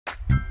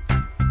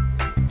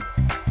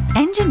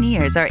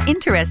Engineers are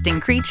interesting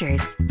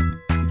creatures.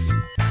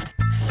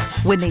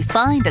 When they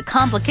find a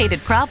complicated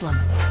problem,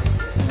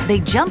 they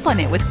jump on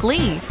it with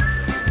glee.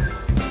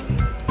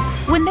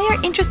 When they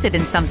are interested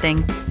in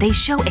something, they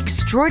show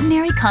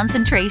extraordinary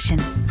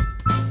concentration.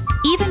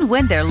 Even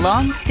when their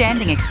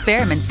long-standing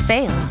experiments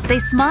fail, they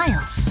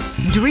smile,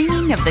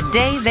 dreaming of the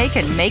day they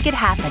can make it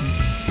happen.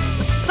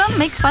 Some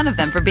make fun of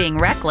them for being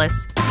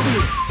reckless.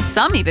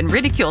 Some even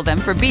ridicule them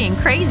for being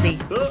crazy.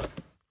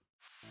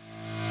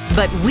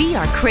 But we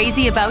are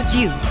crazy about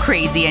you,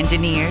 crazy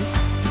engineers.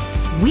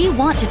 We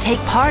want to take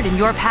part in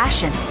your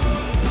passion.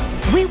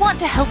 We want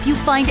to help you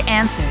find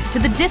answers to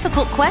the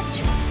difficult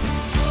questions.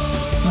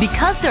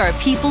 Because there are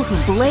people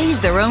who blaze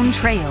their own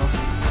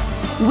trails,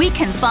 we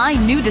can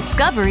find new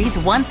discoveries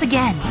once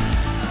again.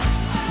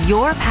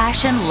 Your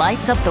passion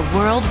lights up the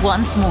world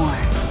once more.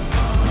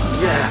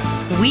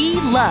 Yes! We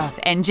love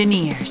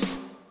engineers.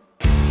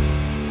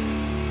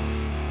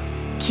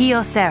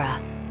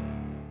 Kyocera.